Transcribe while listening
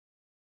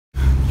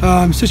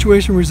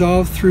Situation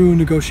resolved through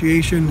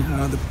negotiation.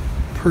 The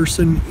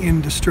person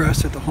in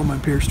distress at the home on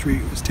Pear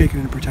Street was taken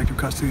into protective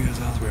custody and is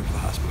on his way to the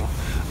hospital.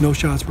 No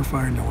shots were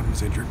fired, no one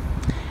was injured.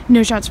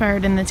 No shots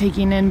fired in the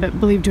taking in, but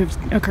believed to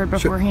have occurred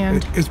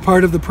beforehand? As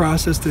part of the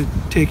process to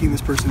taking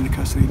this person into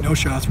custody, no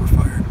shots were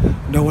fired.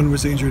 No one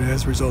was injured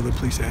as a result of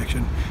police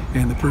action,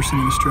 and the person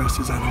in distress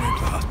is on the way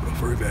to the hospital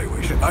for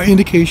evaluation. Our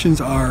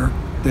indications are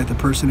that the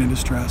person in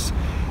distress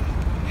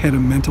had a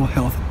mental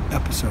health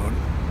episode.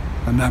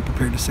 I'm not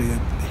prepared to say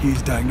that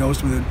he's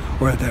diagnosed with it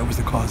or that that was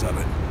the cause of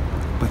it,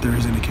 but there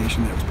is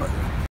indication that was part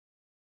of it.